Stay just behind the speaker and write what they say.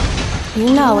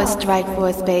You know it's Strike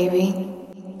Force, baby.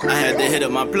 I had to hit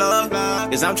up my plug,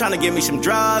 cause I'm tryna get me some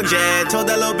drugs, yeah. Told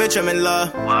that little bitch I'm in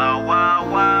love. Told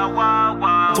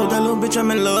that little bitch I'm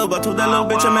in love. I told that little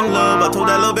bitch I'm in love. I told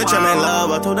that little bitch I'm in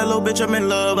love. I told that little bitch I'm in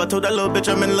love. I told that little bitch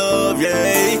I'm in love,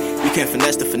 yeah. You can't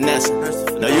finesse the finesse.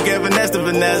 No, you can't finesse the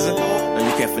finesse. No,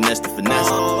 you can't finesse the finesse.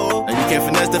 No, you can't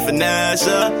finesse the finesse.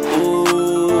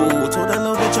 Ooh, told that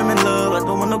little bitch I'm in love. I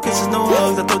don't want no kisses, no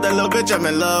hugs. I told that little bitch I'm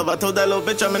in love. I told that little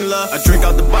bitch I'm in love. I drink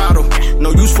out the bottle,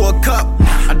 no use for a cup.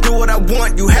 I do what I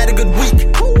want, you had a good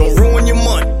week. Don't ruin your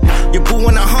month. You boo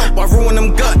in a hump, I ruin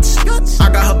them guts. I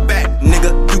got her back,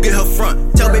 nigga, you get her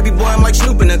front. Tell baby boy I'm like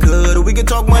Snoop in the hood. We can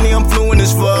talk money, I'm fluent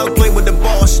as fuck. Play with the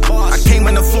boss, I came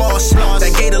in the floss.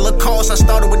 That gave the Lacoste, I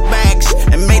started with bags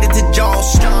and made it to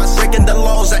Jaws. Breaking the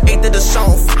laws, I ate to the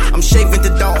soft. I'm shaving to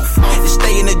Dolph, and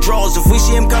stay in the drawers. If we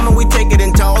see him coming, we take it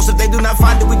in toss. If they do not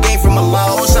find it, we gain from a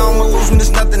loss. I don't wanna lose when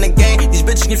there's nothing to gain. These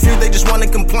bitches confused, they just wanna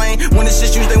complain. When it's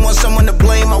issues, they want someone to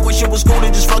blame. I wish it was cool to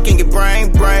just fucking get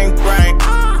brain.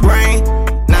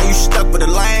 Now you stuck with a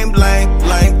lame.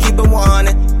 Keep it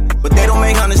 100, but they don't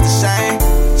make hundreds the same.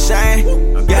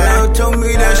 Girl told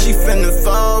me that she finna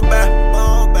fall back.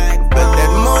 Bet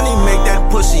that money make that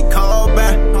pussy call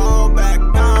back.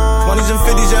 20s and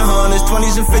 50s and hundreds,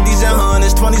 20s and 50s and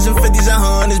hundreds, 20s and 50s and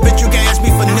hundreds. Bitch, you can't ask me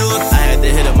for nothing. I had to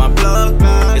hit up my plug,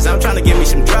 cause I'm tryna get me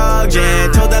some drugs,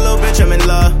 yeah. Told that little bitch I'm in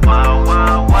love.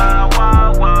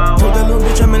 Told that little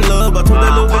bitch I'm in love. I told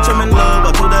that little bitch I'm in love.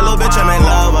 I told that little bitch I'm in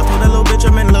love. I told that little bitch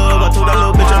I'm in love. I told that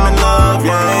little bitch I'm in love,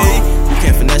 yeah. You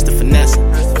can't finesse the finesse.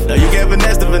 No, you can't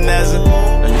finesse the finesse.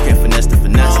 No, you can't finesse the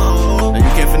finesse. No,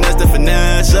 you can't finesse the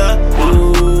finesse.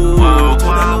 Ooh,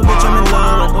 told that little bitch I'm in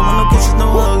love. I don't want no kisses, no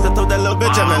hugs. I told that little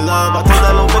bitch I'm in love. I told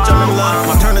that little bitch I'm in love.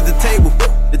 My turn at the table.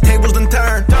 The tables done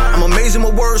turned. I'm amazing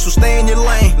with words, so stay in your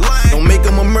lane. Don't make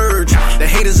them emerge. The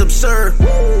hate is absurd.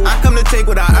 I come to take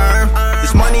what I earn.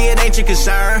 This money, it ain't your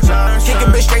concern. Kick a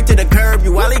bitch straight to the curb.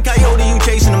 You Wile E. Coyote, you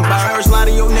chasing them birds. Lie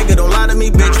to your nigga, don't lie to me,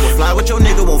 bitch. We'll fly with your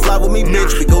nigga, won't fly with me,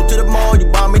 bitch. We go to the mall, you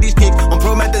buy me these kicks. On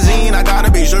promethazine, I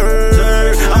gotta be sure.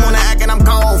 I'm on the act and I'm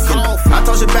coughing. I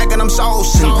toss it back and I'm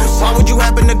saucing. Why would you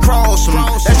happen to cross him?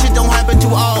 That shit don't happen too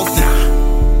often.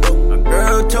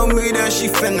 Girl told me that she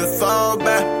finna fall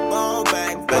back.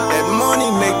 Bet that money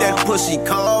make that pussy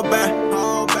call back.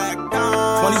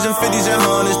 20s and 50s and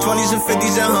hundreds, 20s and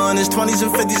 50s and hundreds, 20s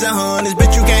and 50s and hundreds.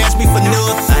 Bitch, you can't ask me for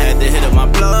nothing. I had to hit up my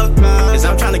plug, cause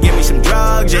I'm tryna get me some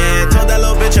drugs, yeah. Told that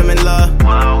little bitch I'm in love.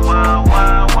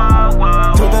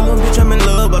 Told that little bitch I'm in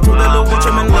love. I told that little bitch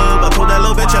I'm in love. I told that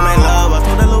little bitch I'm in love. I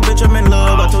told that little bitch I'm in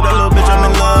love. I told that little bitch I'm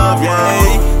in love,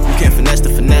 yeah. You can't finesse the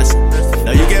finesse.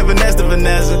 No, you can't finesse the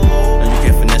finesse. No, you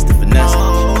can't finesse the finesse.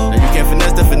 No, you can't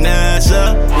finesse the finesse.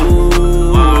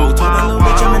 Ooh, told that little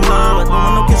bitch I'm in love. I don't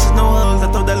want no kisses, no hugs. I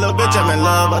told that little bitch I'm in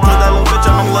love. I told that little bitch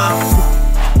I'm in love.